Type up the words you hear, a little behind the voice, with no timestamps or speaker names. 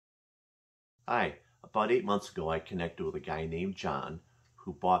Hi, about 8 months ago I connected with a guy named John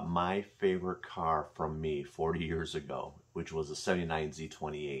who bought my favorite car from me 40 years ago, which was a 79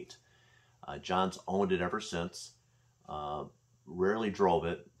 Z28. John's owned it ever since, rarely drove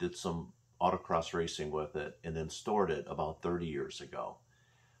it, did some autocross racing with it, and then stored it about 30 years ago.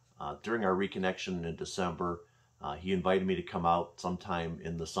 During our reconnection in December, he invited me to come out sometime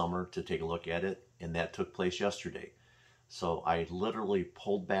in the summer to take a look at it, and that took place yesterday. So I literally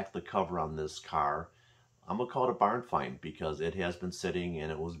pulled back the cover on this car. I'm going to call it a barn find because it has been sitting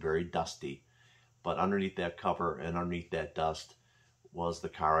and it was very dusty. But underneath that cover and underneath that dust was the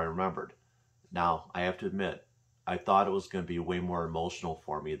car I remembered. Now, I have to admit, I thought it was going to be way more emotional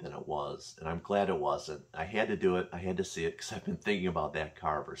for me than it was. And I'm glad it wasn't. I had to do it. I had to see it because I've been thinking about that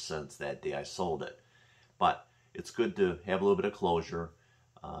car ever since that day I sold it. But it's good to have a little bit of closure.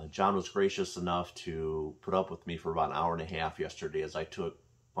 John was gracious enough to put up with me for about an hour and a half yesterday as I took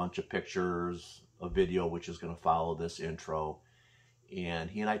a bunch of pictures, a video which is going to follow this intro,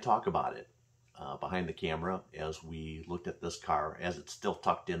 and he and I talk about it behind the camera as we looked at this car as it's still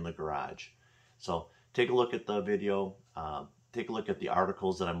tucked in the garage. So take a look at the video, take a look at the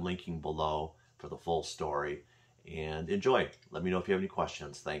articles that I'm linking below for the full story, and enjoy. Let me know if you have any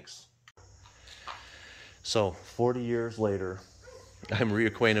questions. Thanks. So 40 years later, I'm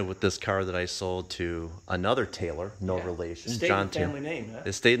reacquainted with this car that I sold to another Taylor, no relation. John Taylor. Family name, huh?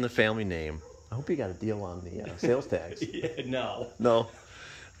 It stayed in the family name. I hope you got a deal on the sales tax. Yeah, no. No?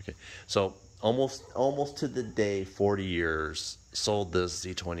 Okay. So almost to the day, 40 years, sold this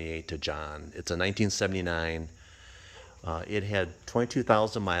Z28 to John. It's a 1979. It had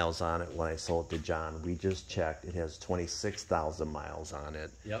 22,000 miles on it when I sold it to John. We just checked. It has 26,000 miles on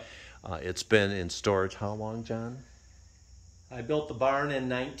it. Yep. It's been in storage how long, John? I built the barn in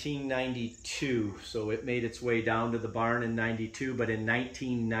 1992, so it made its way down to the barn in 92, but in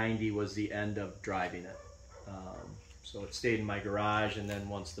 1990 was the end of driving it. So it stayed in my garage, and then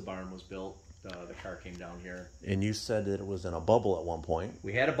once the barn was built, the car came down here. And you said that it was in a bubble at one point.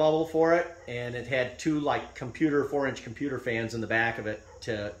 We had a bubble for it, and it had two like 4-inch computer fans in the back of it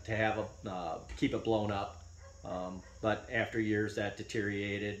to have keep it blown up. But after years that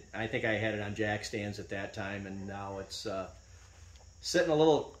deteriorated. I think I had it on jack stands at that time, and now it's sitting a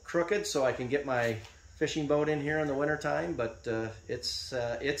little crooked so I can get my fishing boat in here in the wintertime, but it's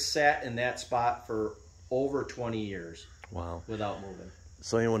sat in that spot for over 20 years. Wow. Without moving.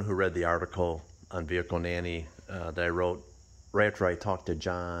 So anyone who read the article on Vehicle Nanny that I wrote right after I talked to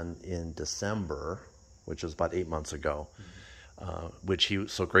John in December, which was about 8 months ago, which he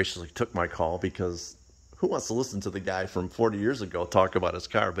so graciously took my call because who wants to listen to the guy from 40 years ago talk about his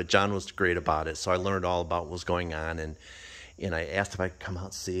car? But John was great about it, so I learned all about what was going on, and I asked if I could come out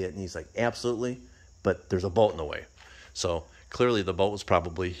and see it, and he's like, absolutely, but there's a boat in the way. So clearly the boat was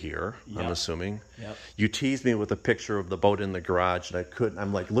probably here, yep. I'm assuming. Yep. You teased me with a picture of the boat in the garage, and I couldn't.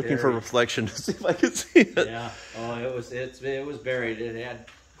 I'm like looking for reflection to see if I could see it. Yeah. Oh, it was buried. It had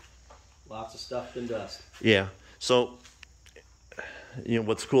lots of stuff and dust. Yeah. So,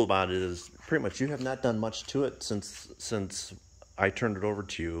 what's cool about it is pretty much you have not done much to it since I turned it over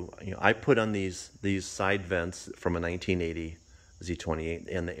to you. I put on these side vents from a 1980 Z28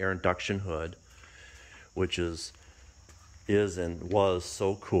 and the air induction hood, which is and was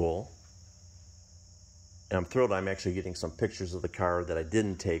so cool. And I'm thrilled I'm actually getting some pictures of the car that I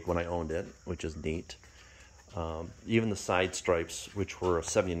didn't take when I owned it, which is neat. Even the side stripes, which were a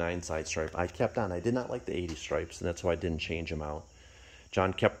 79 side stripe, I kept on. I did not like the 80 stripes, and that's why I didn't change them out.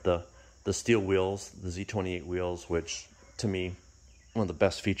 John kept the steel wheels, the Z28 wheels, which to me, one of the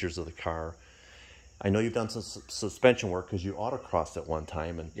best features of the car. I know you've done some suspension work because you autocrossed at one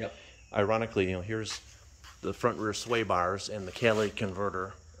time, and yep. Ironically, here's the front rear sway bars and the catalytic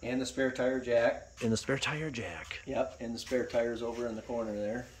converter. And the spare tire jack. And the spare tire jack. Yep, and the spare tire's over in the corner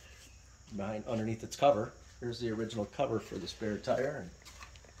there, underneath its cover. Here's the original cover for the spare tire, and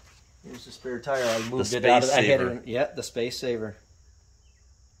here's the spare tire. I moved it out of the space saver.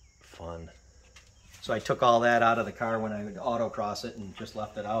 Fun. So I took all that out of the car when I would autocross it and just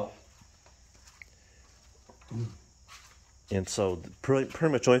left it out. And so pretty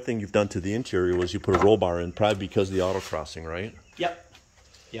much the only thing you've done to the interior was you put a roll bar in, probably because of the autocrossing, right? Yep.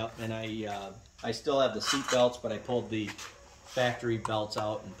 Yep, and I still have the seat belts, but I pulled the factory belts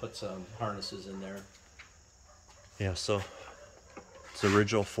out and put some harnesses in there. Yeah, so it's the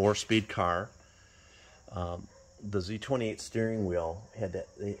original 4-speed car. The Z28 steering wheel had that.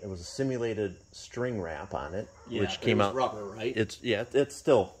 It was a simulated string wrap on it, yeah, which came out rubber, right? It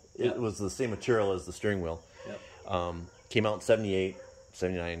was the same material as the steering wheel. Yep. Came out in 78,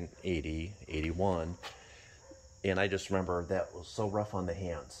 79, 80, 81, and I just remember that was so rough on the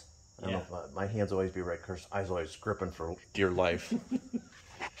hands. I don't know if, my hands always be right because I was always gripping for dear life.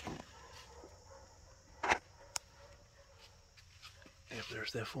 If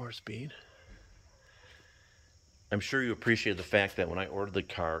there's that 4-speed. I'm sure you appreciate the fact that when I ordered the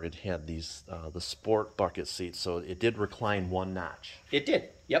car, it had these the sport bucket seats, so it did recline 1 notch. It did.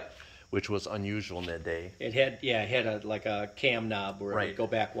 Yep. Which was unusual in that day. It had like a cam knob where it would go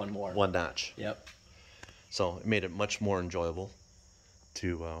back 1 more. 1 notch. Yep. So it made it much more enjoyable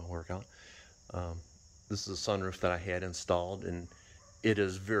to work out. This is a sunroof that I had installed, and it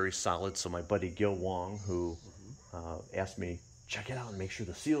is very solid. So my buddy Gil Wong, who asked me, check it out and make sure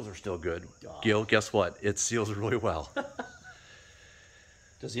the seals are still good. Gil, guess what? It seals really well.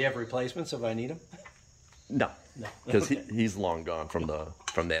 Does he have replacements if I need them? No, because he's long gone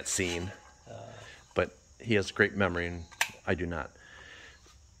from that scene. But he has great memory, and I do not.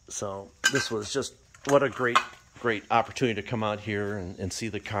 So this was just what a great opportunity to come out here and see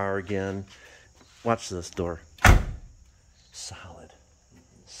the car again. Watch this door. Solid.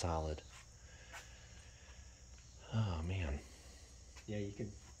 Oh man. Yeah, you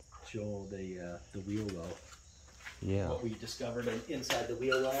can show the wheel well. Yeah. What we discovered inside the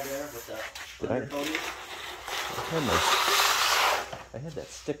wheel well there with the undercoating. I had that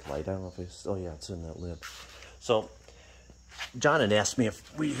stick light. I don't know if it's... Oh, yeah, it's in that lid. So, John had asked me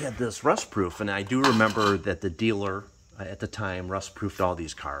if we had this rust-proof, and I do remember that the dealer at the time rust-proofed all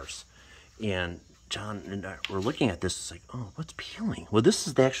these cars. And John and I were looking at this. It's like, oh, what's peeling? Well, this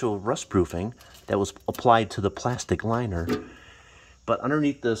is the actual rust-proofing that was applied to the plastic liner. But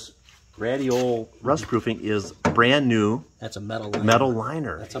underneath this ratty old rust-proofing is brand new. That's a metal liner. Metal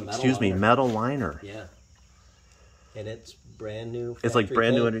liner. That's a metal Excuse me, liner. metal liner. Yeah. And it's brand new. It's like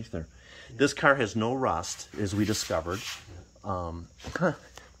brand new underneath there. This car has no rust, as we discovered. I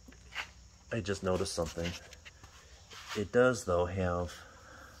just noticed something. It does, though, have...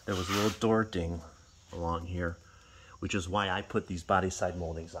 There was a little door ding along here, which is why I put these body side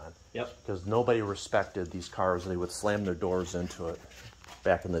moldings on. Yep. Because nobody respected these cars. They would slam their doors into it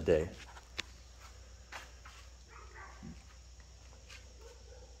back in the day.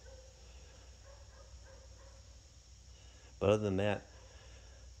 But other than that,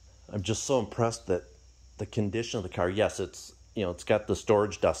 I'm just so impressed that the condition of the car, yes, it's got the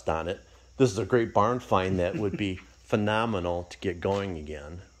storage dust on it. This is a great barn find that would be phenomenal to get going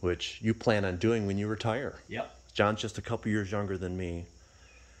again, which you plan on doing when you retire. Yep. John's just a couple years younger than me.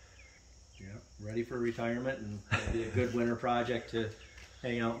 Yeah, ready for retirement, and it'll be a good winter project to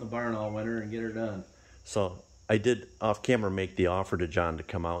hang out in the barn all winter and get her done. So I did off camera make the offer to John to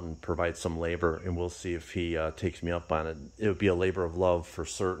come out and provide some labor, and we'll see if he takes me up on it. It would be a labor of love for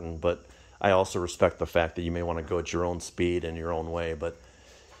certain, but I also respect the fact that you may want to go at your own speed and your own way, but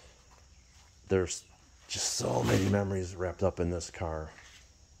there's just so many memories wrapped up in this car,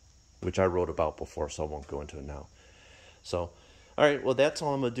 which I wrote about before, so I won't go into it now. So, all right, well, that's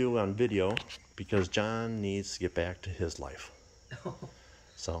all I'm going to do on video because John needs to get back to his life.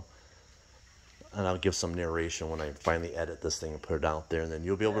 So, and I'll give some narration when I finally edit this thing and put it out there, and then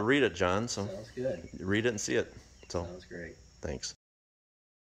you'll be able to read it, John. So sounds good. Read it and see it. So, Sounds great. Thanks.